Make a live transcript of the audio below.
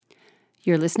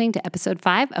You're listening to episode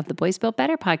 5 of the Boys Built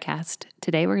Better podcast.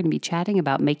 Today we're going to be chatting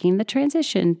about making the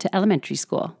transition to elementary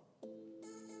school.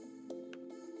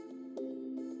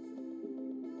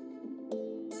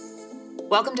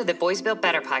 Welcome to the Boys Built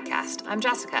Better podcast. I'm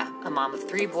Jessica, a mom of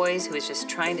 3 boys who is just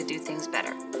trying to do things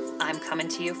better. I'm coming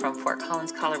to you from Fort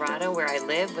Collins, Colorado, where I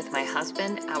live with my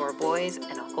husband, our boys,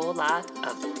 and a whole lot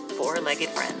of 4-legged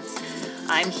friends.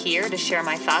 I'm here to share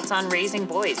my thoughts on raising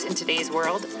boys in today's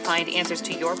world, find answers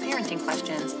to your parenting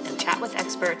questions, and chat with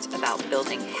experts about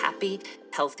building happy,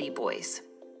 healthy boys.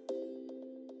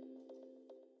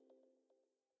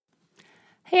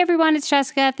 Hey everyone, it's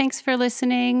Jessica. Thanks for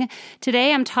listening.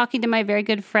 Today I'm talking to my very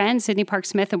good friend, Sydney Park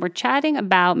Smith, and we're chatting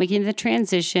about making the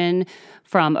transition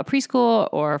from a preschool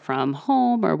or from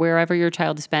home or wherever your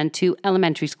child has been to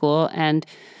elementary school. And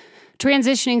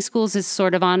transitioning schools is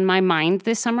sort of on my mind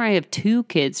this summer. I have 2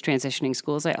 kids transitioning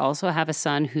schools. I also have a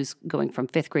son who's going from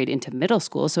 5th grade into middle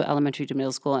school, so elementary to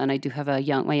middle school, and I do have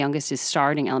my youngest is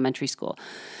starting elementary school.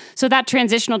 So that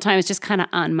transitional time is just kind of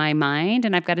on my mind,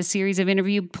 and I've got a series of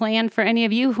interviews planned for any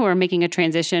of you who are making a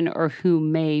transition or who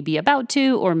may be about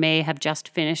to or may have just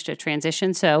finished a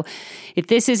transition. So if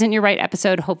this isn't your right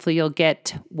episode, hopefully you'll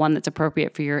get one that's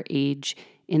appropriate for your age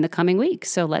in the coming week.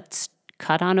 So let's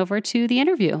cut on over to the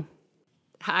interview.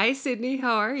 Hi, Sydney.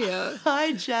 How are you?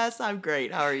 Hi, Jess. I'm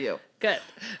great. How are you? Good.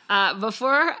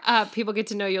 Before people get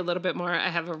to know you a little bit more, I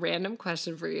have a random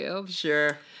question for you.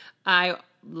 Sure. I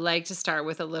like to start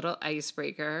with a little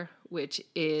icebreaker, which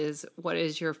is, what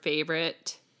is your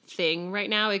favorite thing right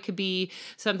now? It could be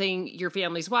something your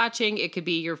family's watching. It could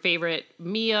be your favorite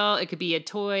meal. It could be a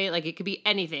toy. Like, it could be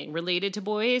anything related to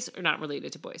boys or not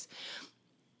related to boys.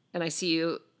 And I see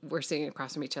you. We're sitting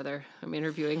across from each other. I'm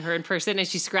interviewing her in person, and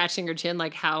she's scratching her chin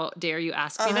like, how dare you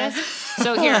ask me this?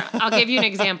 So here, I'll give you an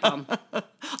example.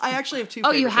 I actually have 2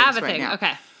 favorite things. Oh, you have a right thing. Now.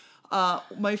 Okay.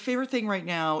 My favorite thing right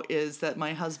now is that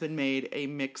my husband made a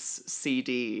mix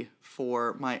CD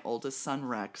for my oldest son,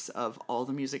 Rex, of all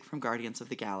the music from Guardians of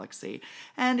the Galaxy.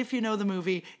 And if you know the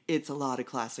movie, it's a lot of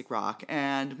classic rock.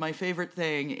 And my favorite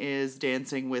thing is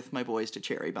dancing with my boys to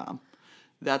Cherry Bomb.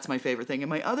 That's my favorite thing. And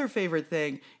my other favorite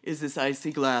thing is this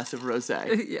icy glass of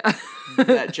rosé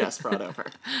that Jess brought over.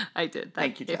 I did.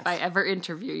 Thank you, Jess. If I ever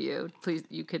interview you, please,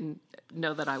 you can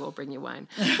know that I will bring you wine.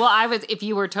 Well, if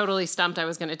you were totally stumped, I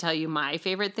was going to tell you my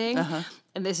favorite thing.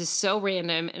 And this is so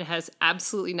random and has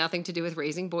absolutely nothing to do with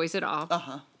raising boys at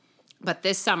all. But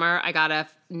this summer, I got a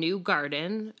new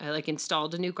garden. I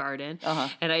installed a new garden.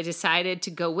 And I decided to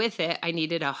go with it. I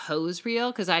needed a hose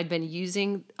reel because I'd been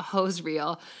using a hose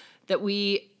reel that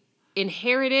we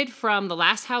inherited from the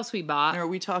last house we bought. Are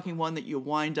we talking one that you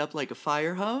wind up like a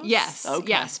fire hose? Yes. Okay.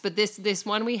 Yes. But this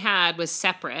one we had was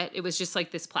separate. It was just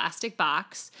like this plastic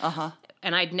box.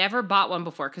 And I'd never bought one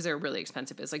before because they were really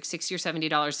expensive. It was like $60 or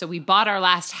 $70. So we bought our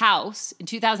last house in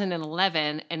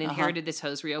 2011 and inherited this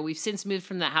hose reel. We've since moved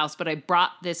from that house, but I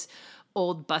brought this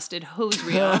old busted hose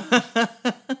reel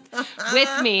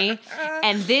with me.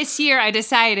 And this year I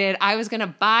decided I was going to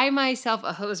buy myself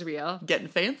a hose reel. Getting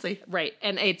fancy. Right.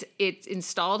 And it's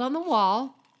installed on the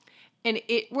wall. And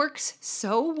it works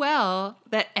so well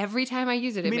that every time I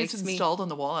use it, it makes me... it's installed on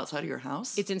the wall outside of your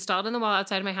house? It's installed on the wall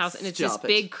outside of my house. And it's this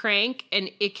big crank. And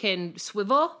it can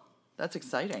swivel. That's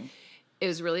exciting. It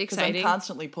was really exciting. Because I'm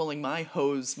constantly pulling my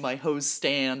hose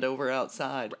stand over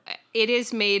outside. It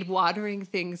has made watering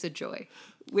things a joy,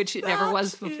 which it never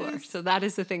was before. So that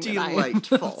is the thing that I am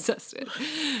obsessed with.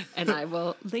 And I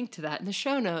will link to that in the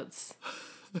show notes.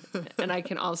 And I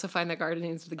can also find the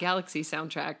Guardians of the Galaxy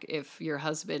soundtrack. If your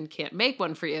husband can't make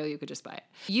one for you, you could just buy it.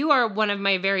 You are one of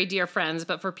my very dear friends,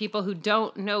 but for people who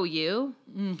don't know you,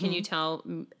 can you tell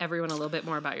everyone a little bit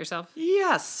more about yourself?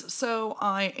 Yes. So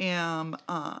I am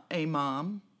a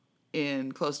mom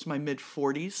in close to my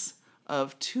mid-40s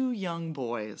of 2 young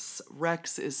boys.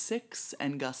 Rex is 6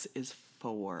 and Gus is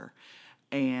 4.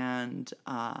 And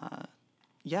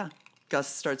Gus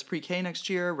starts pre-K next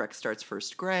year. Rex starts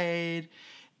 1st grade.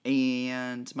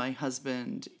 And my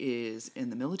husband is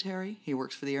in the military. He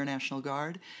works for the Air National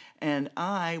Guard. And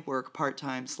I work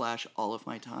part-time / all of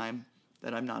my time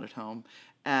that I'm not at home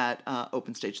at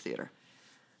Open Stage Theater.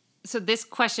 So this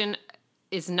question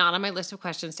is not on my list of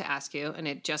questions to ask you, and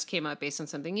it just came up based on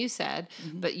something you said,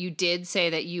 but you did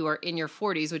say that you are in your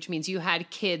 40s, which means you had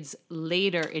kids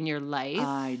later in your life.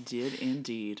 I did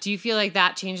indeed. Do you feel like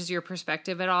that changes your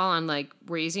perspective at all on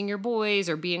raising your boys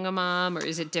or being a mom, or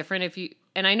is it different if you...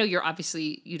 and I know you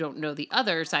don't know the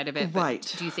other side of it, but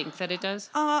Right. do you think that it does?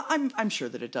 I'm sure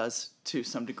that it does to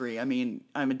some degree. I mean,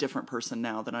 I'm a different person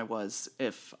now than I was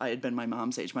if I had been my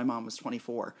mom's age. My mom was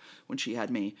 24 when she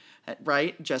had me,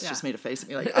 right? Jess just made a face at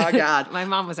me like, oh God. My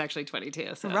mom was actually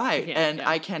 22. So Right. yeah, And yeah.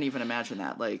 I can't even imagine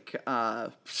that. Like, I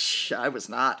was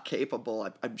not capable.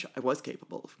 I was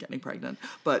capable of getting pregnant,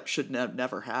 but should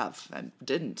never have and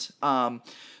didn't.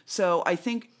 So I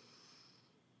think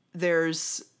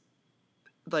there's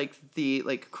like the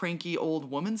cranky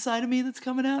old woman side of me that's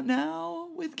coming out now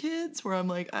with kids, where I'm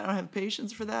like, I don't have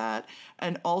patience for that.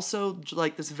 And also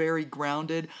like this very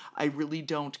grounded, I really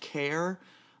don't care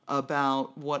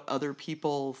about what other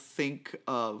people think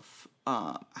of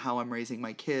how I'm raising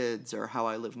my kids or how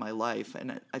I live my life.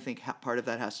 And I think part of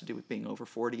that has to do with being over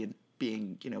 40 and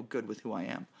being, good with who I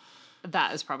am.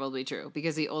 That is probably true,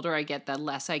 because the older I get, the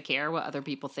less I care what other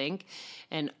people think.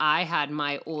 And I had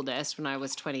my oldest when I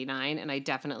was 29, and I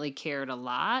definitely cared a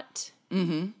lot.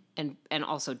 Mm-hmm. And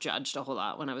also judged a whole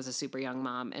lot when I was a super young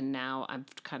mom. And now I've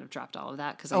kind of dropped all of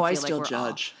that because I feel like we're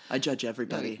judge. I judge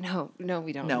everybody. No,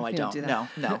 we don't. No, I don't. Do that.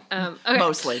 No. Okay.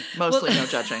 Mostly no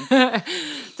judging.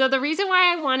 So the reason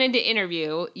why I wanted to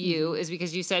interview you is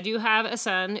because you said you have a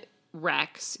son,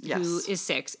 Rex, who Yes. is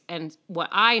 6. And what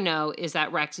I know is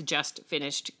that Rex just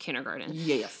finished kindergarten.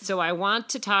 Yes. So I want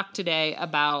to talk today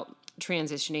about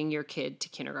transitioning your kid to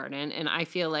kindergarten. And I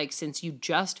feel like since you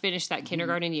just finished that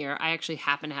kindergarten year, I actually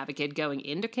happen to have a kid going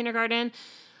into kindergarten.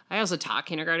 I also taught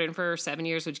kindergarten for 7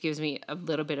 years, which gives me a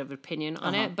little bit of opinion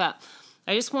on it. But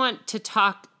I just want to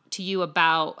talk to you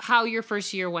about how your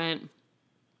first year went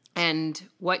and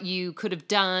what you could have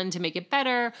done to make it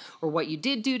better, or what you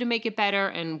did do to make it better,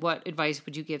 and what advice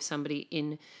would you give somebody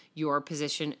in your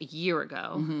position a year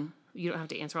ago. Mm-hmm. You don't have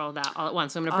to answer all of that all at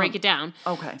once. So I'm going to break it down.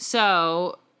 Okay.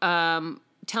 So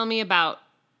tell me about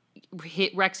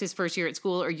Rex's first year at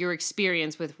school, or your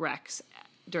experience with Rex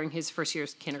during his first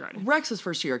year's kindergarten. Rex's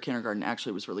first year of kindergarten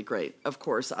actually was really great. Of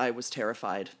course, I was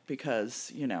terrified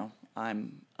because,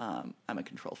 I'm a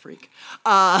control freak.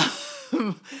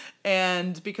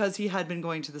 And because he had been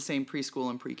going to the same preschool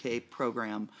and pre-K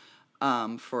program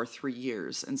for 3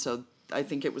 years. And so I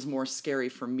think it was more scary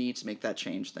for me to make that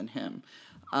change than him.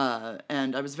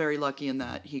 And I was very lucky in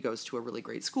that he goes to a really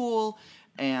great school,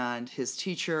 and his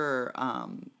teacher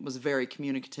was very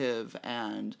communicative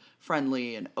and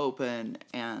friendly and open.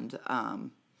 And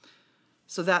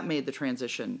so that made the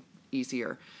transition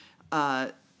easier.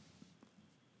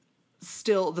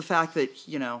 Still, the fact that,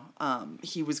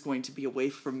 he was going to be away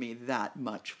from me that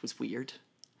much was weird.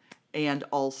 And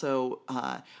also,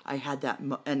 I had that,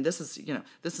 and this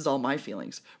is all my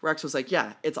feelings. Rex was like,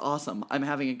 yeah, it's awesome. I'm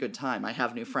having a good time. I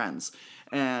have new friends.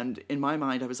 And in my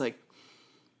mind, I was like,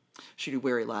 should he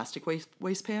wear elastic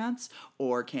waist pants?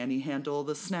 Or can he handle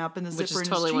the snap and the Which zipper is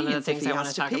in his totally one of the jeans if things he I want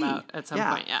has to talk pee? about at some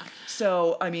point, yeah.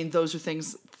 So, I mean, those are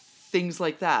things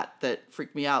like that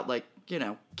freak me out. Like,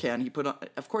 can he put on,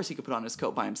 of course he could put on his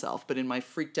coat by himself, but in my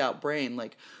freaked out brain,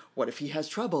 like, what if he has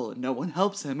trouble and no one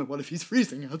helps him? And what if he's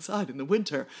freezing outside in the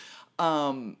winter?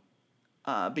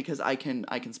 Because I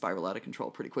can spiral out of control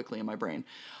pretty quickly in my brain.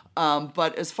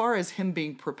 But as far as him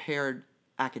being prepared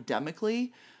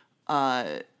academically,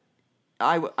 I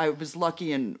was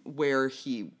lucky in where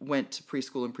he went to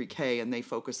preschool and pre-K, and they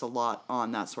focus a lot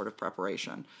on that sort of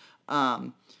preparation.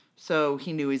 So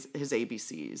he knew his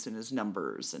ABCs and his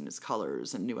numbers and his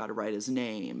colors and knew how to write his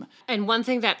name. And one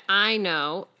thing that I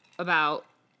know about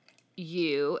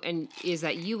you is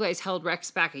that you guys held Rex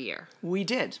back a year. We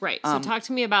did. Right. So talk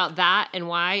to me about that and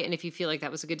why, and if you feel like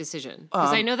that was a good decision.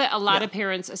 Because I know that a lot of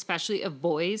parents, especially of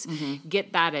boys,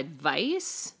 get that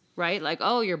advice, right? Like,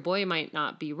 oh, your boy might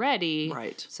not be ready.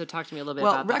 Right. So talk to me a little bit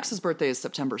about that. Rex's birthday is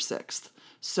September 6th.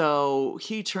 So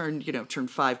he turned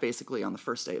 5 basically on the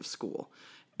first day of school.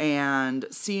 And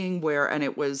seeing and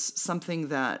it was something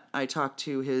that I talked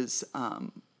to his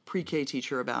pre-K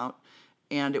teacher about,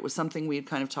 and it was something we had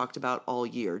kind of talked about all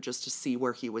year, just to see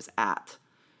where he was at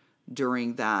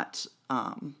during that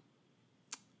time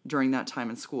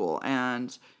in school.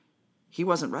 And he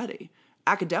wasn't ready.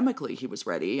 Academically, he was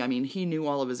ready. I mean, he knew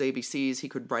all of his ABCs. He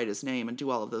could write his name and do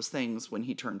all of those things when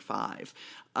he turned 5.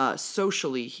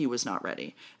 Socially, he was not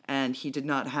ready. And he did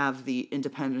not have the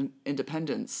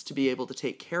independence to be able to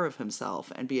take care of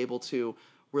himself and be able to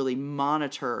really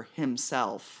monitor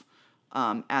himself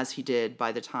as he did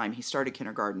by the time he started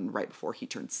kindergarten, right before he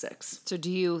turned 6. So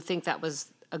do you think that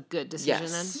was a good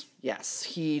decision then? Yes.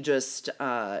 He just,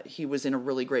 he was in a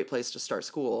really great place to start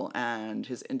school, and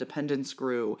his independence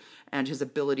grew, and his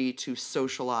ability to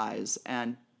socialize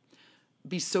and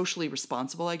be socially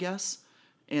responsible, I guess,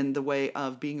 in the way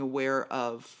of being aware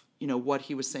of, what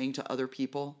he was saying to other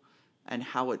people and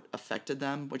how it affected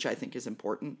them, which I think is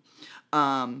important.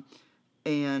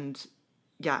 And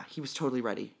yeah, he was totally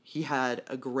ready. He had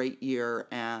a great year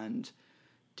and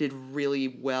did really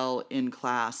well in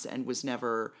class and was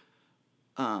never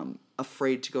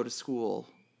afraid to go to school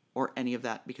or any of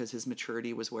that because his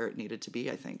maturity was where it needed to be,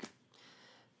 I think.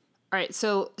 All right,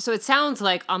 so it sounds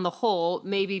like on the whole,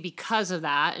 maybe because of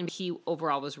that, and he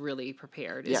overall was really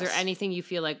prepared. Is there anything you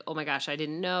feel like, oh my gosh, I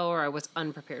didn't know or I was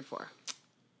unprepared for?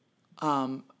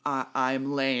 I'm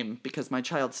lame because my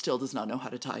child still does not know how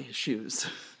to tie his shoes.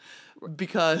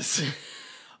 Because,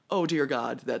 oh dear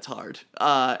God, that's hard.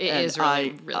 It is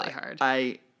really hard.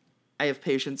 I have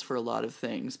patience for a lot of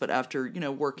things, but after,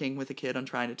 working with a kid on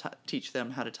trying to teach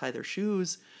them how to tie their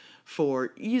shoes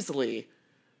for easily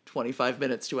 25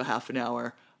 minutes to a half an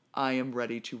hour, I am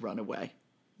ready to run away.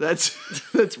 That's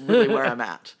really where I'm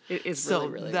at. It is so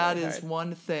really, really that really is hard.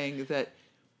 one thing that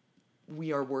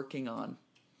we are working on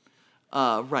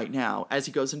right now as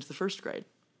he goes into the first grade.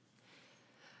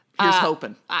 Here's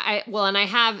hoping.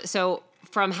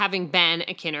 From having been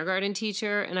a kindergarten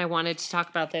teacher, and I wanted to talk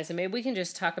about this, and maybe we can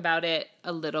just talk about it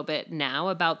a little bit now,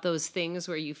 about those things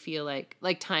where you feel like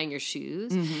tying your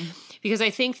shoes. Mm-hmm. Because I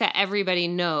think that everybody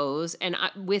knows, and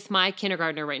with my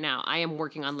kindergartner right now, I am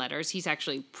working on letters. He's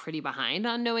actually pretty behind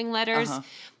on knowing letters. Uh-huh.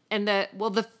 And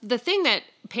the thing that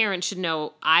parents should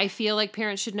know, I feel like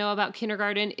parents should know about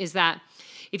kindergarten, is that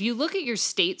if you look at your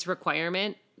state's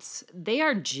requirement, they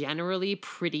are generally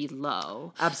pretty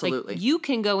low. Absolutely. You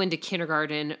can go into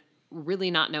kindergarten really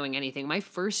not knowing anything. My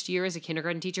first year as a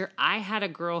kindergarten teacher, I had a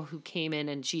girl who came in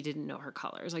and she didn't know her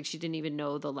colors. She didn't even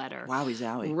know the letter. Wowie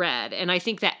zowie. Red. And I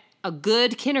think that a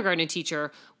good kindergarten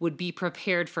teacher would be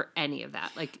prepared for any of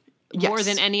that. More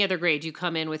than any other grade, you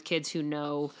come in with kids who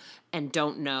know and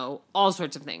don't know all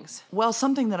sorts of things. Well,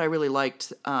 something that I really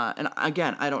liked, and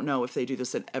again, I don't know if they do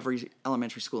this at every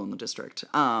elementary school in the district,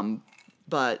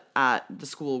 but at the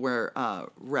school where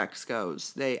Rex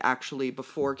goes, they actually,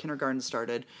 before kindergarten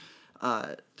started,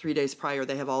 3 days prior,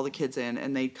 they have all the kids in,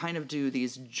 and they kind of do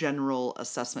these general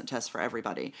assessment tests for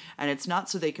everybody. And it's not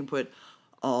so they can put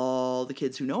all the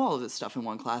kids who know all of this stuff in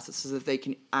one class. It's so that they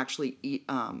can actually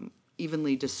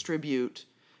evenly distribute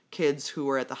kids who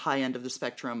are at the high end of the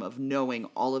spectrum of knowing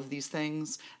all of these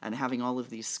things and having all of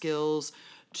these skills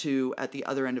to at the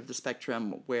other end of the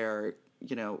spectrum where,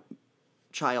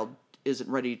 child isn't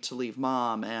ready to leave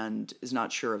mom and is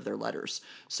not sure of their letters.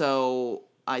 So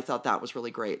I thought that was really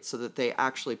great, so that they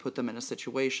actually put them in a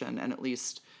situation, and at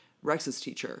least Rex's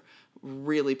teacher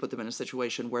really put them in a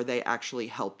situation where they actually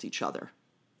helped each other.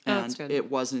 And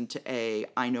it wasn't a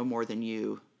I know more than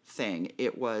you thing.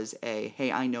 It was a,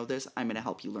 hey, I know this, I'm going to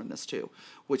help you learn this too,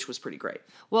 which was pretty great.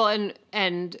 Well,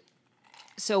 and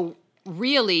so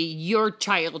really your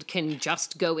child can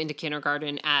just go into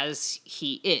kindergarten as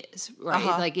he is, right?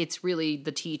 Uh-huh. It's really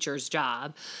the teacher's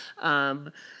job.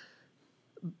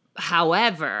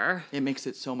 However, it makes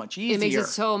it so much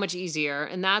easier.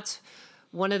 And that's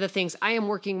one of the things. I am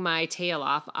working my tail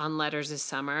off on letters this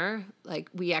summer.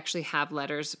 We actually have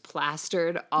letters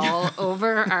plastered all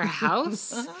over our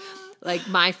house.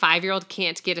 My 5-year-old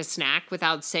can't get a snack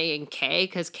without saying K,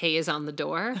 because K is on the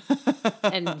door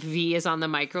and V is on the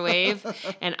microwave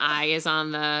and I is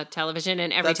on the television.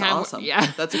 And every time. That's awesome.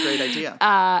 Yeah. That's a great idea.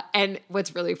 And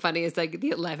what's really funny is the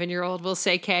 11-year-old will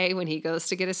say K when he goes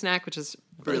to get a snack, which is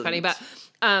really funny. But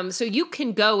so you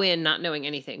can go in not knowing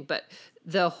anything, but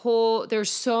there's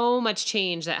so much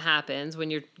change that happens when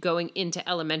you're going into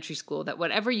elementary school that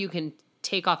whatever you can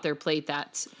take off their plate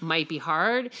that might be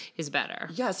hard is better.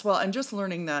 Yes, well, and just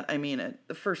learning that, at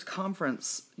the first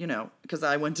conference, because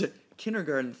I went to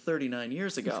kindergarten 39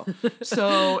 years ago.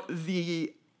 So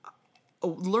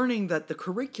learning that the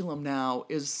curriculum now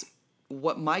is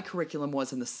what my curriculum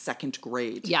was in the second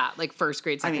grade. Yeah, first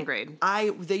grade, second grade.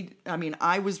 I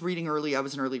was reading early. I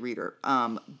was an early reader.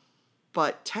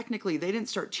 But technically, they didn't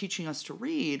start teaching us to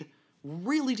read,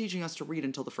 really teaching us to read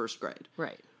until the first grade.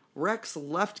 Right. Rex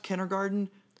left kindergarten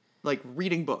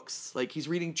reading books. He's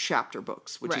reading chapter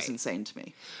books, which is insane to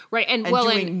me. Right. And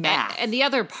doing math. And the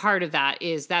other part of that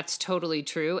is that's totally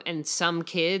true. And some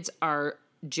kids are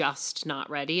just not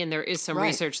ready. And there is some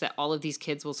research that all of these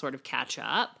kids will sort of catch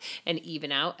up and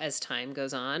even out as time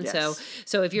goes on. Yes.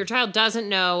 So if your child doesn't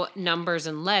know numbers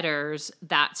and letters,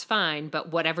 that's fine.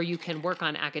 But whatever you can work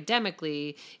on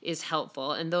academically is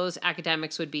helpful. And those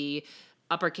academics would be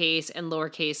uppercase and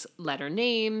lowercase letter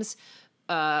names,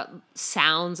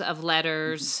 sounds of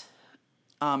letters.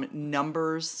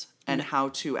 Numbers and how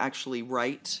to actually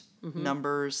write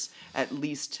numbers at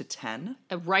least to 10.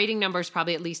 Writing numbers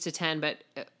probably at least to 10, but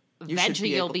eventually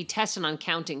be you'll able- be tested on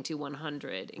counting to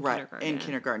 100 in Right, kindergarten. in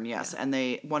kindergarten, yes. And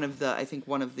one of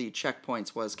the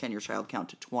checkpoints was, can your child count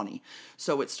to 20?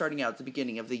 So it's starting out at the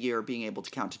beginning of the year being able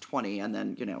to count to 20, and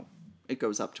then, it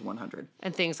goes up to 100.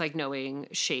 And things like knowing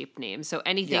shape names. So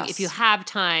anything, if Yes. you have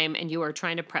time and you are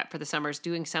trying to prep for the summers,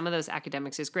 doing some of those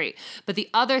academics is great. But the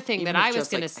other thing Even that if I was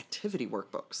just, going like, to... activity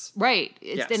workbooks. Right.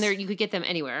 It's, Yes. and there you could get them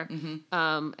anywhere.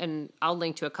 And I'll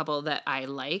link to a couple that I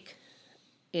like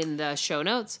in the show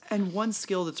notes. And one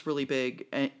skill that's really big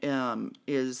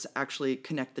is actually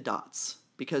connect the dots,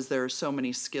 because there are so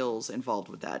many skills involved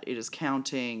with that. It is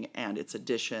counting, and it's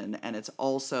addition, and it's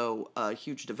also a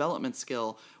huge development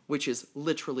skill, which is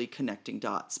literally connecting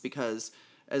dots, because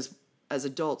as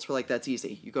adults, we're like, that's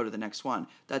easy. You go to the next one.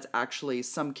 That's actually,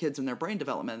 some kids in their brain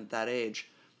development at that age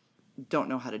don't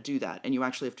know how to do that. And you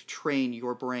actually have to train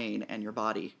your brain and your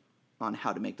body on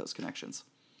how to make those connections.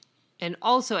 And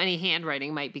also any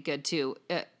handwriting might be good too.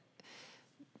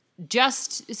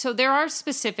 So there are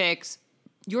specifics.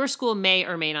 Your school may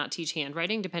or may not teach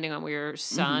handwriting depending on where your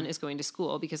son is going to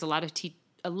school, because a lot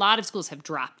of schools have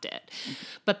dropped it.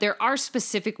 But there are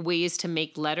specific ways to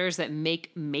make letters that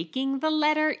make making the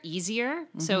letter easier.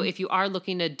 So if you are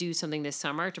looking to do something this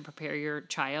summer to prepare your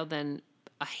child, then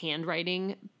a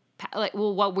handwriting,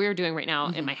 what we're doing right now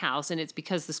in my house, and it's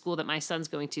because the school that my son's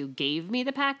going to gave me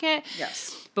the packet.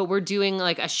 Yes. But we're doing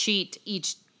like a sheet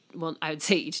I would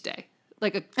say each day.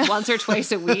 Like once or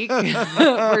twice a week,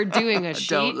 we're doing a sheet.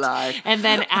 Don't lie. And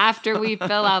then after we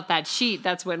fill out that sheet,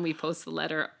 that's when we post the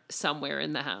letter somewhere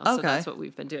in the house. So Okay. that's what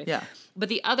we've been doing. Yeah. But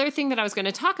the other thing that I was going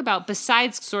to talk about,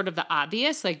 besides sort of the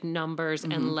obvious, like numbers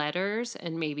and letters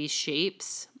and maybe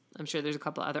shapes, I'm sure there's a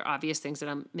couple other obvious things that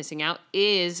I'm missing out,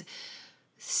 is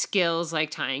skills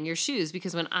like tying your shoes.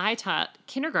 Because when I taught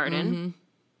kindergarten,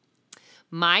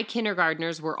 my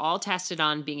kindergartners were all tested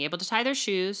on being able to tie their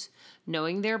shoes,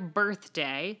 knowing their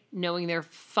birthday, knowing their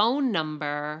phone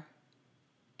number,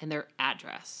 and their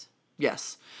address.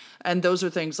 Yes. And those are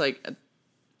things like,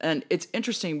 and it's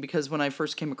interesting because when I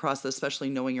first came across this, especially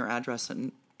knowing your address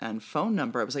and phone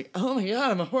number, I was like, oh my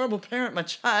God, I'm a horrible parent. My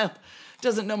child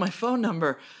doesn't know my phone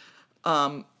number.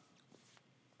 And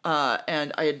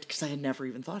because I had never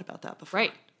even thought about that before.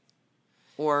 Right.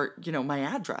 Or, my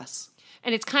address.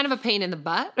 And it's kind of a pain in the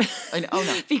butt. I know, oh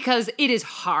no. Because it is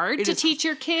hard to teach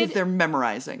your kid. Because they're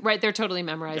memorizing. Right, they're totally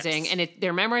memorizing. Yes. And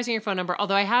they're memorizing your phone number.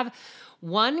 Although I have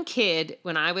one kid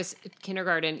when I was at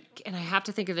kindergarten, and I have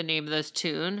to think of the name of this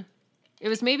tune. It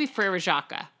was maybe Frere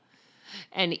Jacques.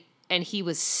 And he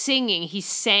was singing. He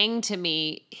sang to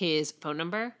me his phone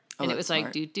number. And it was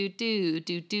like do do do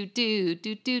do do do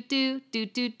do do do do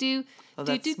do do. Oh,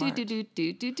 that's smart.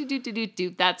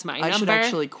 That's my number. I should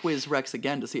actually quiz Rex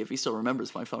again to see if he still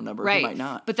remembers my phone number. Right. He might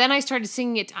not. But then I started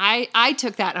singing it. I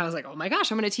took that and I was like, oh my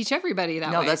gosh, I'm going to teach everybody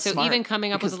that way. That's so smart. even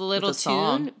coming up with a little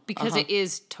tune, because it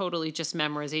is totally just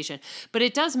memorization. But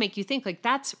it does make you think, like,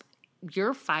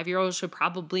 your 5-year-old should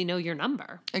probably know your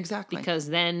number. Exactly. Because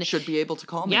then should be able to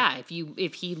call me. Yeah,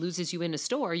 if he loses you in a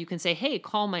store, you can say, hey,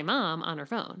 call my mom on her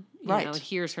phone. Right. And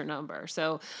here's her number.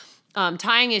 So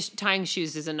tying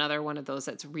shoes is another one of those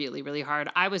that's really, really hard.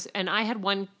 I had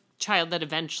one child that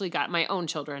eventually got, my own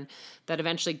children, that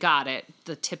eventually got it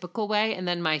the typical way. And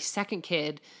then my second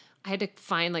kid, I had to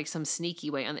find like some sneaky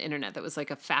way on the internet that was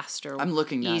like a faster, I'm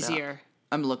looking that easier. up.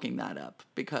 I'm looking that up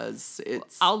because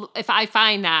it's... If I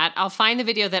find that, I'll find the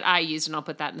video that I used and I'll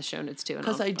put that in the show notes too.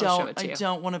 Because I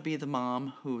don't want to be the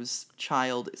mom whose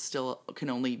child still can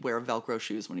only wear Velcro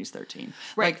shoes when he's 13.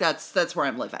 Right. Like that's where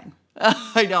I'm living.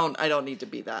 I don't need to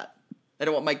be that. I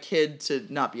don't want my kid to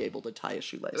not be able to tie a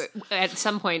shoelace. At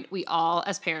some point, we all,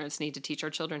 as parents, need to teach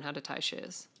our children how to tie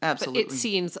shoes. Absolutely. But it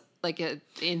seems like an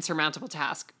insurmountable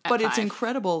task. But it's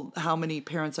incredible how many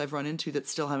parents I've run into that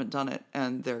still haven't done it,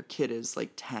 and their kid is like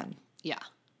 10. Yeah.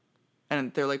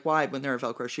 And they're like, why, when there are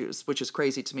Velcro shoes? Which is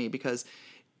crazy to me because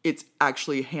it's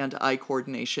actually hand-eye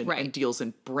coordination and deals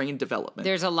in brain development.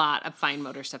 There's a lot of fine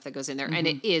motor stuff that goes in there, and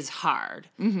it is hard.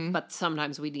 But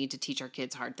sometimes we need to teach our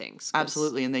kids hard things.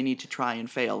 Absolutely, and they need to try and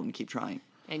fail and keep trying.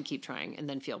 And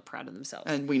then feel proud of themselves.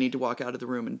 And we need to walk out of the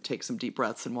room and take some deep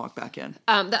breaths and walk back in.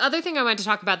 The other thing I wanted to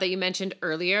talk about that you mentioned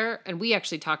earlier, and we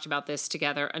actually talked about this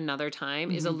together another time,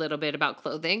 is a little bit about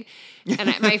clothing.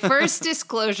 And my first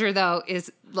disclosure, though, is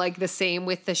like the same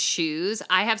with the shoes.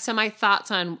 I have my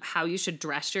thoughts on how you should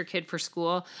dress your kid for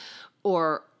school,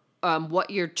 or what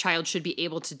your child should be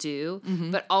able to do.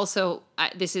 But also,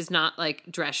 this is not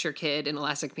like dress your kid in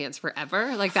elastic pants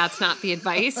forever. Like, that's not the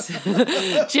advice.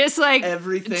 Just like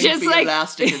everything just be like,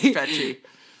 elastic and stretchy.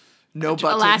 No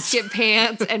buttons. elastic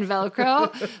pants and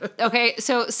Velcro. Okay,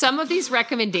 so some of these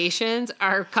recommendations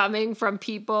are coming from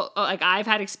people, like I've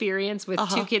had experience with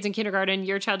two kids in kindergarten.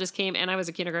 Your child just came, and I was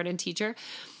a kindergarten teacher.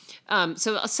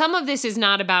 So some of this is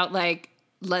not about like,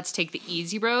 let's take the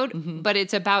easy road, but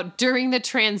it's about during the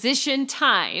transition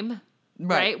time,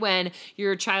 right? When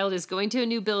your child is going to a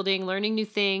new building, learning new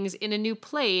things in a new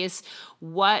place,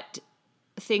 what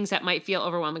things that might feel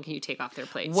overwhelming can you take off their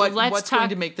plate? What's going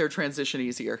to make their transition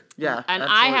easier? Yeah. And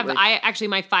absolutely. I actually,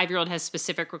 my 5-year-old has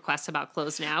specific requests about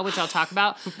clothes now, which I'll talk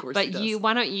about. Of course but he does.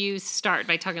 why don't you start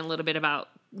by talking a little bit about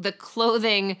the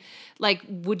clothing? Like,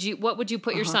 what would you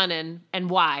put your son in, and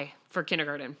why for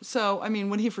kindergarten? So, I mean,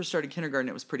 when he first started kindergarten,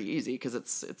 it was pretty easy because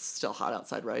it's still hot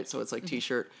outside, right? So it's like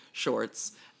t-shirt,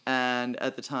 shorts, and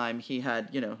at the time he had,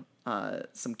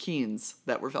 some Keens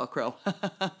that were Velcro.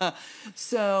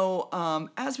 So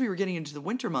as we were getting into the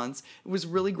winter months, it was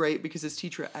really great because his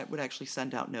teacher would actually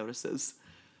send out notices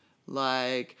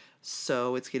like,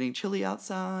 so it's getting chilly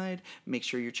outside. Make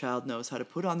sure your child knows how to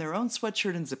put on their own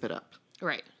sweatshirt and zip it up.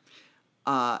 Right.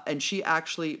 And she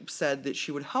actually said that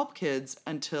she would help kids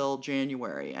until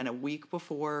January. And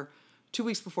 2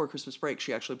 weeks before Christmas break,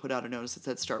 she actually put out a notice that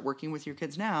said, start working with your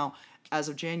kids now. As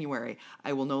of January,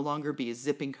 I will no longer be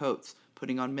zipping coats,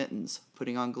 putting on mittens,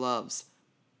 putting on gloves,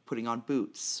 putting on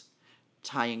boots,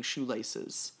 tying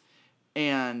shoelaces.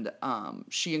 And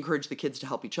she encouraged the kids to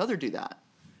help each other do that.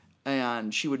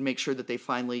 And she would make sure that they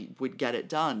finally would get it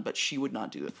done, but she would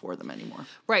not do it for them anymore.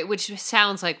 Right, which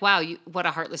sounds like, wow, what a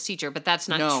heartless teacher, but that's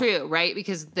not true, right?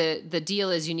 Because the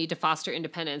deal is you need to foster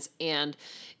independence, and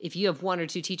if you have 1 or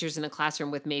 2 teachers in a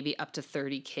classroom with maybe up to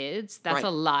 30 kids, that's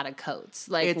a lot of coats.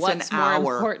 Like, it's what's an more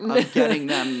hour important of getting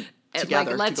them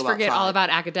together. Like, let's to go forget outside. all about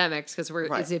academics because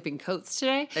we're zipping coats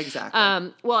today. Exactly.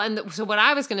 So what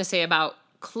I was going to say about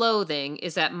clothing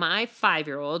is that my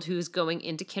 5-year-old, who's going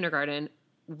into kindergarten,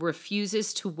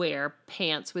 refuses to wear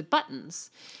pants with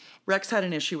buttons. Rex had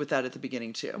an issue with that at the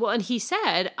beginning too. Well, and he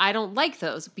said, I don't like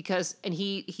those because, and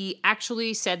he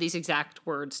actually said these exact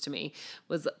words to me,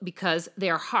 was because they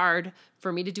are hard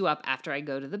for me to do up after I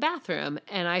go to the bathroom.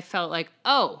 And I felt like,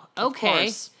 oh, okay. Of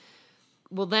course.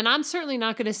 Well, then I'm certainly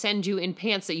not going to send you in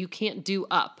pants that you can't do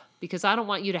up because I don't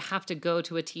want you to have to go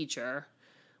to a teacher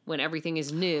when everything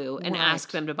is new and ask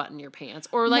them to button your pants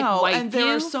or like wipe and there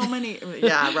you. are so many,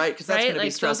 yeah, right, because that's right? going to be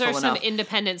Like stressful those are enough. some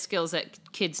independent skills that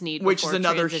kids need, Which is before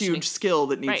another transitioning. huge skill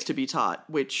that needs Right. to be taught,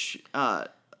 which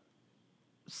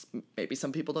maybe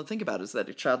some people don't think about, is that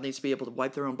a child needs to be able to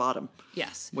wipe their own bottom.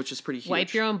 Yes. Which is pretty huge.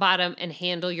 Wipe your own bottom and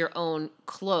handle your own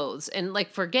clothes. And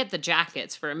like, forget the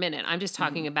jackets for a minute. I'm just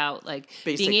talking about like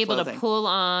Basic being able clothing. to pull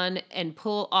on and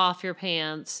pull off your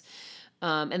pants.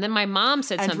 And then my mom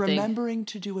said And something. remembering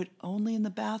to do it only in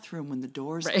the bathroom when the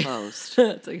door's closed.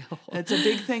 It's like, oh. It's a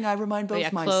big thing I remind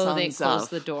both my clothing, sons close of.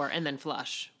 the door, and then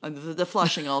flush. And the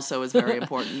flushing also is very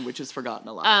important, which is forgotten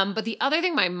a lot. But the other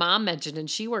thing my mom mentioned, and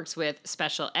she works with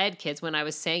special ed kids, when I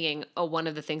was saying, one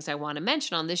of the things I want to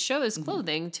mention on this show is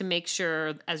clothing to make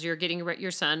sure as you're getting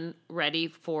your son ready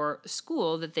for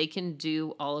school that they can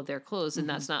do all of their clothes. And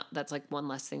that's like one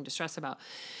less thing to stress about.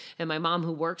 And my mom,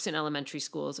 who works in elementary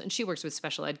schools, and she works with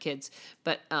special ed kids,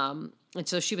 but and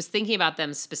so she was thinking about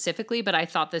them specifically, but I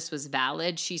thought this was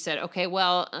valid. She said, okay,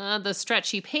 well, the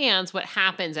stretchy pants, what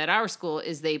happens at our school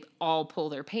is they all pull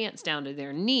their pants down to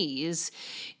their knees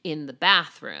in the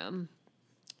bathroom.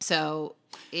 So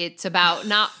it's about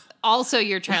not, also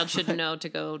your child should know to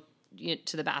go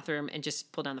to the bathroom and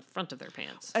just pull down the front of their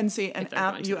pants. And see, and they're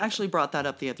going to you the actually brought that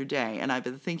up the other day, and I've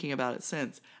been thinking about it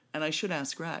since. And I should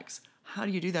ask Rex, how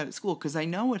do you do that at school? Because I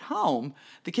know at home,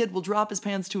 the kid will drop his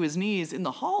pants to his knees in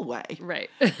the hallway. Right.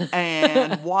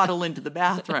 And waddle into the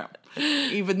bathroom.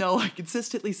 Even though I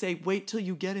consistently say, wait till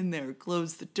you get in there,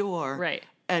 close the door. Right.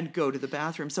 And go to the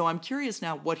bathroom. So I'm curious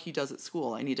now what he does at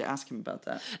school. I need to ask him about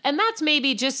that. And that's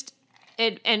maybe just,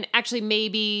 and actually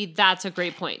maybe that's a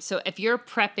great point. So if you're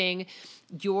prepping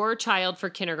your child for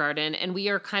kindergarten, and we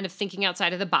are kind of thinking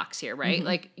outside of the box here, right?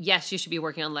 Like, yes, you should be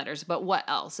working on letters, but what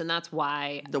else? And that's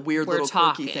why The weird we're little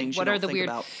talking. quirky things you What don't are the think weird?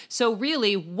 about. So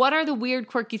really, what are the weird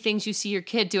quirky things you see your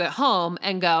kid do at home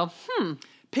and go,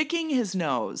 Picking his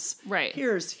nose. Right.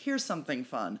 Here's something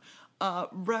fun.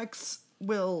 Rex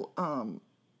will,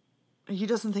 he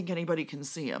doesn't think anybody can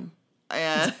see him.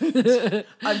 And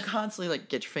I'm constantly like,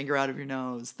 get your finger out of your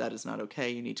nose. That is not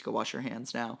okay. You need to go wash your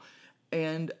hands now.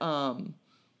 And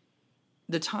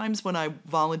the times when I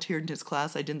volunteered in his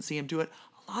class, I didn't see him do it.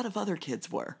 A lot of other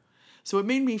kids were. So it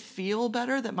made me feel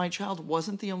better that my child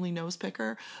wasn't the only nose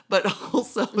picker, but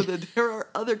also that there are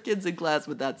other kids in class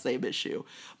with that same issue.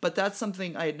 But that's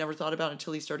something I had never thought about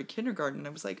until he started kindergarten. And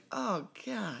I was like, oh,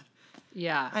 God.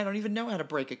 Yeah. I don't even know how to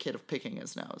break a kid of picking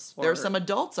his nose. There are some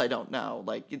adults I don't know.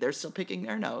 Like, they're still picking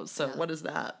their nose. So what is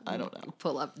that? I don't know.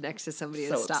 Pull up next to somebody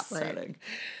So at a stoplight. upsetting.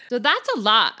 So that's a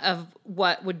lot of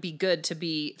what would be good to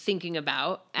be thinking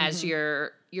about as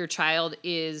your child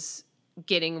is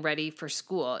getting ready for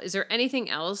school. Is there anything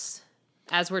else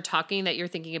as we're talking that you're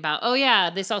thinking about? Oh yeah,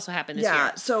 this also happened this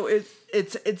year. So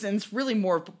it's really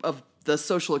more of the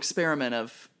social experiment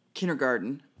of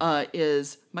kindergarten.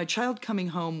 Is my child coming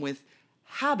home with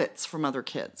habits from other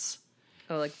kids?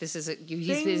 Oh, like this is he's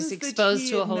Things exposed that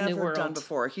he to a had whole new never world. done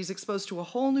before. He's exposed to a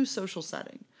whole new social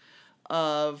setting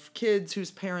of kids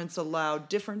whose parents allow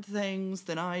different things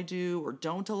than I do or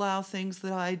don't allow things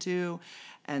that I do,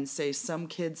 and say some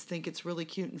kids think it's really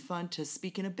cute and fun to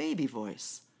speak in a baby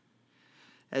voice.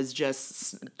 As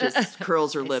just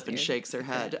curls her lip and shakes her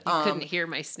head. You couldn't hear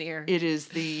my sneer. It is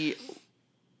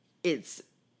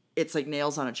it's like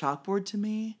nails on a chalkboard to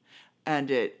me, and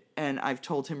I've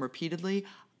told him repeatedly,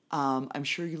 I'm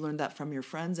sure you learned that from your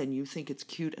friends and you think it's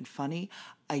cute and funny.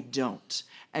 I don't.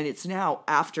 And it's now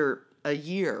after a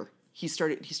year, he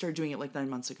started doing it like 9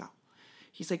 months ago.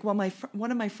 He's like, well,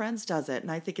 one of my friends does it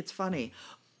and I think it's funny.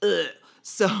 Ugh.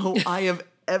 So I have,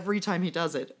 every time he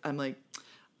does it, I'm like,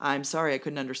 I'm sorry, I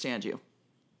couldn't understand you.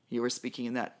 You were speaking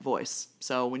in that voice.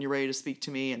 So when you're ready to speak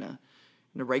to me in a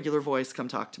regular voice, come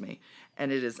talk to me.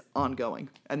 And it is ongoing.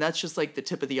 And that's just like the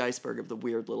tip of the iceberg of the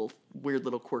weird little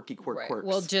quirky quirks.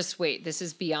 Well, just wait. This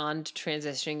is beyond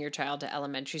transitioning your child to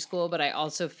elementary school, but I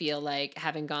also feel like,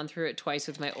 having gone through it twice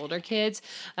with my older kids,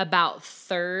 about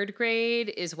third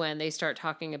grade is when they start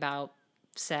talking about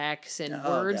sex and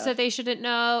words that they shouldn't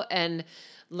know, and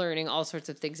learning all sorts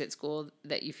of things at school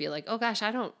that you feel like, oh gosh,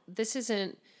 this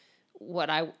isn't what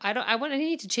I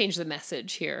need to change the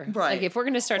message here. Right. Like, if we're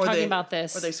going to start talking about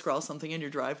this. Or they scrawl something in your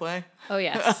driveway. Oh,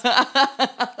 yes.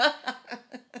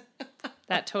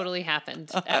 That totally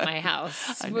happened at my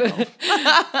house. I know.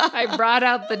 I brought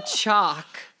out the chalk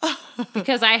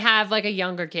because I have like a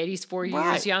younger kid. He's 4 years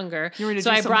Right. younger. You were gonna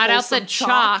So do I some brought out the wholesome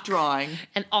chalk drawing.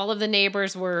 and all of the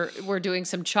neighbors were doing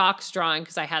some chalks drawing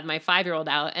because I had my 5-year-old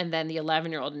out, and then the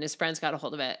 11-year-old and his friends got a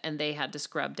hold of it, and they had to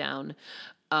scrub down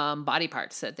body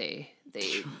parts that they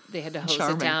had to hose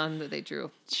Charming. it down that they drew.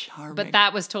 Charming. But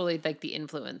that was totally like the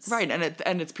influence. Right,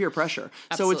 and it's peer pressure.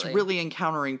 Absolutely. So it's really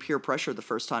encountering peer pressure the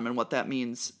first time and what that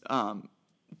means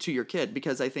to your kid,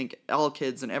 because I think all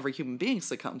kids and every human being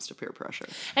succumbs to peer pressure.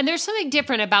 And there's something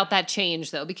different about that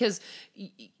change, though, because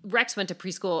Rex went to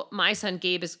preschool. My son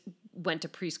Gabe went to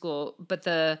preschool, but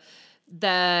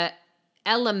the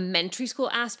elementary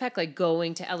school aspect, like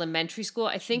going to elementary school,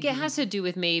 I think it has to do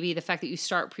with maybe the fact that you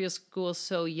start preschool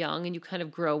so young and you kind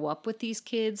of grow up with these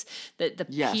kids, that the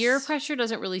peer pressure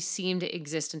doesn't really seem to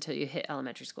exist until you hit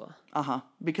elementary school.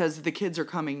 Because the kids are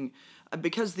coming,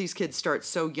 because these kids start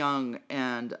so young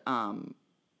and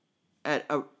at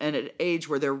an age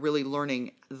where they're really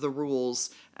learning the rules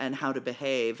and how to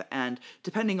behave, and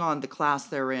depending on the class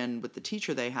they're in with the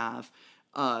teacher they have,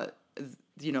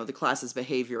 the class's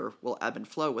behavior will ebb and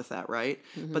flow with that, right?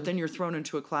 Mm-hmm. But then you're thrown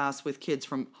into a class with kids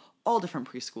from all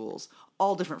different preschools,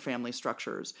 all different family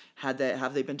structures. Have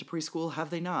they been to preschool? Have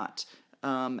they not?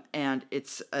 And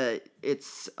it's a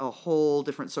whole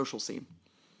different social scene.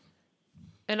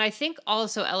 And I think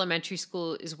also elementary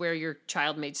school is where your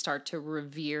child may start to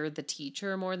revere the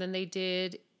teacher more than they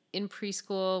did in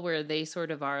preschool, where they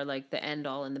sort of are like the end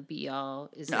all and the be all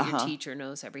is that your teacher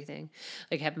knows everything.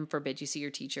 Like, heaven forbid you see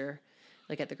your teacher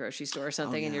like at the grocery store or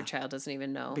something and your child doesn't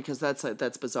even know. Because that's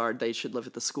bizarre. They should live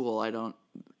at the school.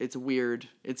 It's weird.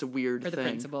 It's a weird thing. Or the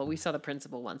principal. We saw the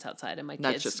principal once outside and my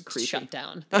That's kids just creepy. shut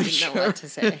down. They didn't know what to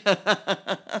say.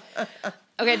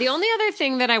 Okay, the only other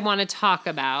thing that I want to talk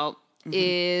about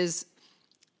is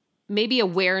maybe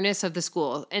awareness of the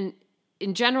school. And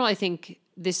in general, I think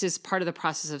this is part of the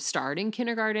process of starting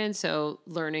kindergarten. So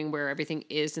learning where everything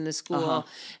is in the school.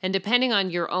 And depending on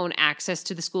your own access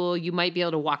to the school, you might be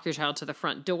able to walk your child to the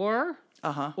front door.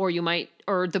 Or you might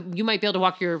be able to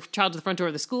walk your child to the front door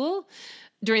of the school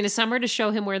during the summer to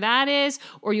show him where that is.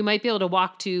 Or you might be able to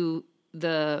walk to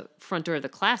the front door of the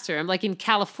classroom. Like in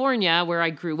California, where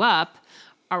I grew up,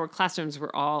 our classrooms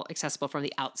were all accessible from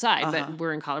the outside, but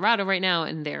we're in Colorado right now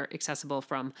and they're accessible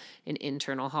from an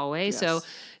internal hallway. Yes. So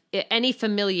any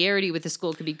familiarity with the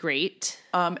school could be great.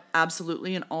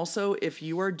 Absolutely. And also, if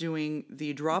you are doing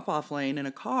the drop-off lane in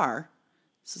a car,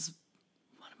 this is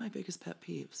one of my biggest pet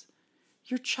peeves.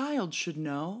 Your child should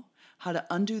know how to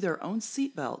undo their own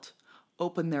seatbelt,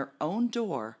 open their own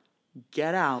door,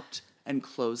 get out, and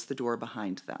close the door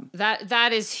behind them.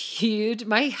 That is huge.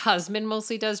 My husband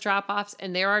mostly does drop-offs,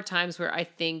 and there are times where I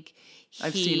think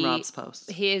I've seen Rob's posts.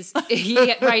 He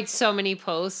writes so many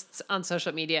posts on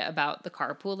social media about the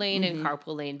carpool lane and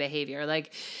carpool lane behavior.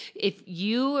 Like, if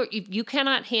you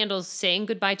cannot handle saying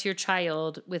goodbye to your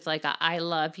child with like a "I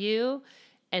love you"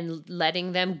 and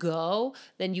letting them go,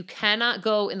 then you cannot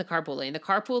go in the carpool lane. The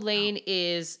carpool lane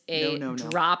is a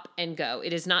drop and go.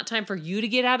 It is not time for you to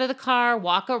get out of the car,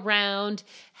 walk around,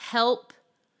 help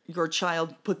your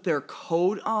child put their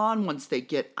coat on once they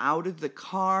get out of the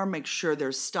car, make sure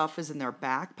their stuff is in their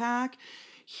backpack.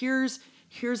 Here's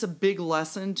a big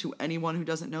lesson to anyone who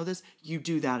doesn't know this. You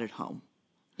do that at home.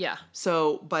 Yeah.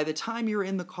 So by the time you're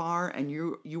in the car and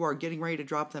you are getting ready to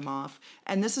drop them off,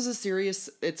 and this is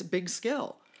it's a big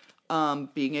skill.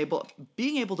 Being able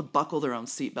to buckle their own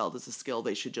seatbelt is a skill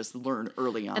they should just learn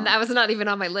early on. And that was not even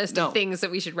on my list of things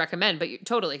that we should recommend, but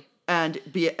totally. And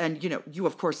you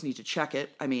of course need to check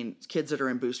it. I mean, kids that are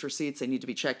in booster seats, they need to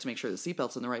be checked to make sure the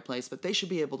seatbelt's in the right place, but they should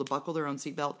be able to buckle their own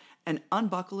seatbelt and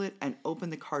unbuckle it and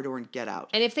open the car door and get out.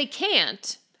 And if they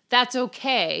can't, that's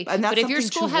okay. And that's but if your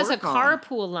something school to has a work on.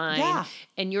 carpool line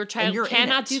and your child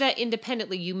cannot do that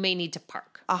independently, you may need to park.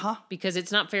 Because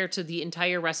it's not fair to the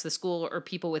entire rest of the school or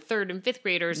people with 3rd and 5th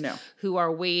graders who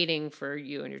are waiting for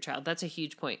you and your child. That's a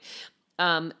huge point.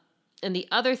 And the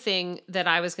other thing that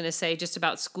I was going to say just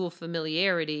about school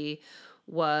familiarity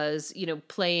was,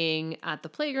 playing at the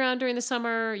playground during the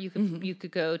summer. You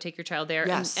could go take your child there.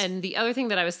 Yes. And the other thing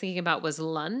that I was thinking about was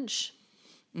lunch.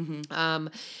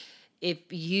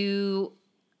 If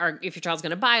your child's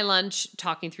going to buy lunch,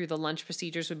 talking through the lunch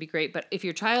procedures would be great. But if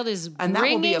your child is and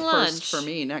bringing that will be a lunch, first for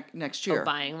me next year,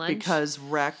 buying lunch, because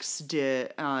Rex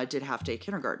did half day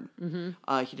kindergarten.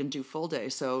 He didn't do full day,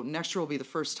 so next year will be the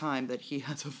first time that he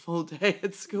has a full day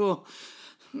at school.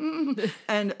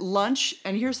 And lunch,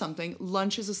 and here's something: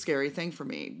 lunch is a scary thing for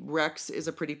me. Rex is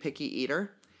a pretty picky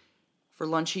eater. For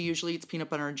lunch, he usually eats peanut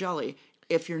butter and jelly.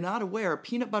 If you're not aware,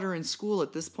 peanut butter in school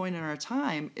at this point in our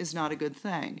time is not a good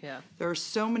thing. Yeah. There are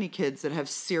so many kids that have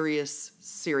serious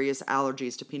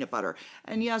allergies to peanut butter.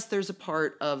 And yes, there's a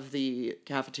part of the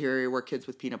cafeteria where kids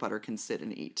with peanut butter can sit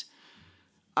and eat.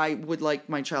 I would like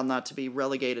my child not to be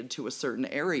relegated to a certain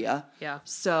area. Yeah.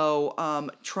 So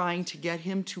trying to get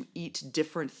him to eat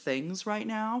different things right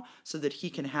now so that he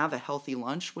can have a healthy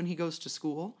lunch when he goes to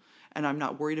school. And I'm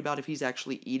not worried about if he's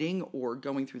actually eating or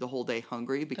going through the whole day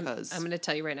hungry because... I'm going to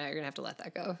tell you right now, you're going to have to let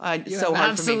that go. It's so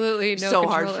hard for me. Absolutely no so control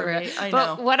hard for over me. it. I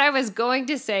but know. what I was going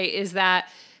to say is that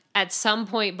at some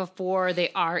point before they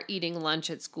are eating lunch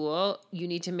at school, you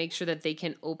need to make sure that they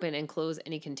can open and close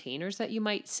any containers that you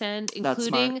might send,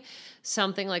 including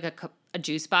something like a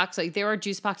juice box. Like there are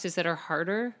juice boxes that are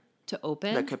harder to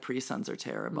open. The Capri Suns are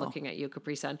terrible. I'm looking at you,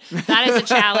 Capri Sun. That is a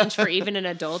challenge for even an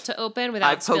adult to open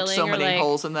without spilling. I've poked so many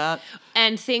holes in that.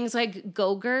 And things like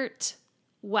Go-Gurt,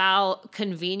 while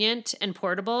convenient and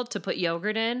portable to put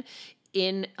yogurt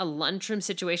in a lunchroom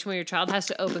situation where your child has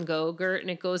to open Go-Gurt and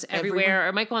it goes everywhere, or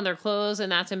it might go on their clothes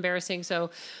and that's embarrassing.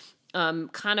 So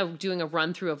kind of doing a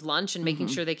run through of lunch and making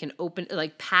sure they can open,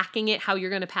 like packing it, how you're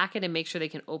going to pack it and make sure they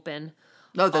can open.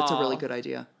 No, that's a really good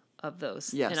idea. Of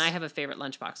those. Yes. And I have a favorite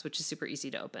lunchbox, which is super easy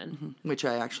to open. Which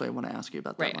I actually want to ask you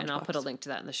about that. Right, and I'll put a link to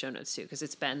that in the show notes too, because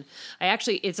it's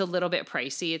a little bit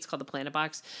pricey. It's called the Planet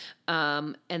Box.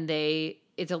 And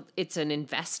it's an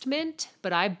investment,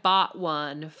 but I bought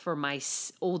one for my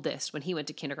oldest when he went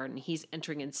to kindergarten. He's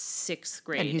entering in 6th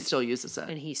grade. And he still uses it.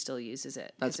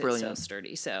 That's brilliant. It's so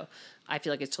sturdy. So I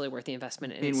feel like it's totally worth the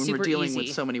investment. And I mean, it's when super we're dealing easy.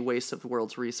 with so many wastes of the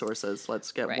world's resources,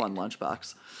 let's get one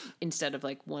lunchbox. Instead of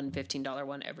like one $15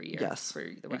 one every year. Yes, for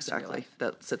the rest of your life.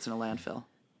 That sits in a landfill.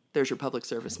 There's your public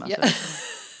service message.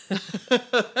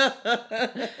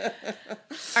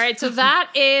 All right, so that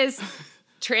is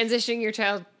transitioning your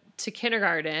child to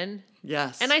kindergarten.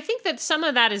 Yes. And I think that some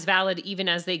of that is valid even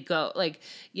as they go. Like,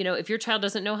 if your child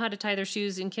doesn't know how to tie their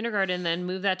shoes in kindergarten, then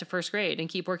move that to 1st grade and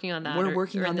keep working on that. We're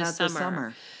working on that this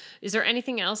summer. Is there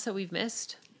anything else that we've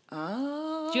missed? Do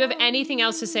you have anything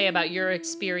else to say about your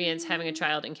experience having a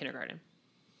child in kindergarten?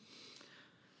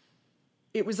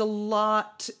 It was a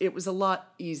lot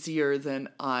easier than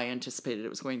I anticipated it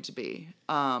was going to be.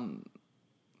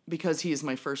 Because he is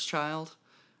my first child.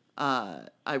 The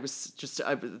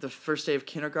first day of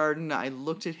kindergarten, I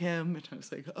looked at him and I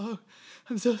was like, oh,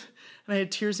 and I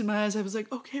had tears in my eyes. I was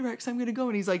like, okay, Rex, I'm going to go.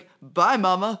 And he's like, bye,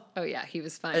 mama. Oh yeah, he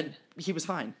was fine. And he was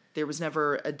fine. There was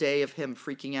never a day of him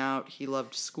freaking out. He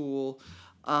loved school.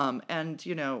 And,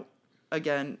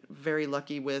 again, very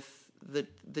lucky with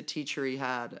the teacher he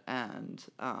had and,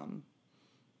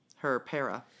 her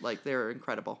para. Like, they're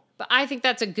incredible. But I think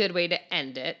that's a good way to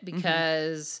end it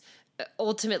because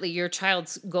ultimately your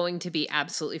child's going to be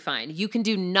absolutely fine. You can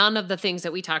do none of the things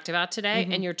that we talked about today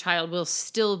and your child will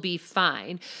still be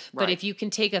fine. But if you can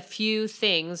take a few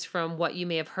things from what you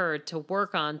may have heard to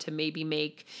work on to maybe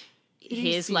make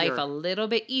his life a little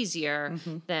bit easier,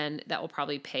 then that will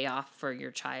probably pay off for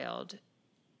your child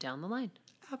down the line.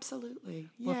 Absolutely.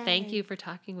 Well, thank you for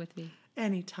talking with me.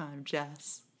 Anytime,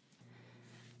 Jess.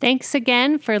 Thanks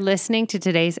again for listening to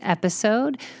today's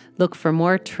episode. Look for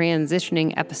more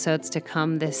transitioning episodes to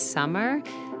come this summer.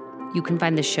 You can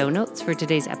find the show notes for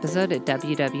today's episode at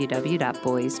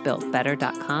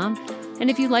www.boysbuiltbetter.com. And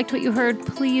if you liked what you heard,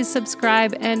 please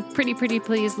subscribe and pretty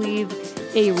please leave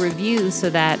a review so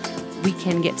that we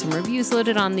can get some reviews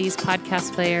loaded on these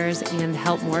podcast players and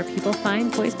help more people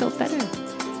find Boys Built Better.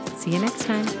 See you next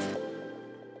time.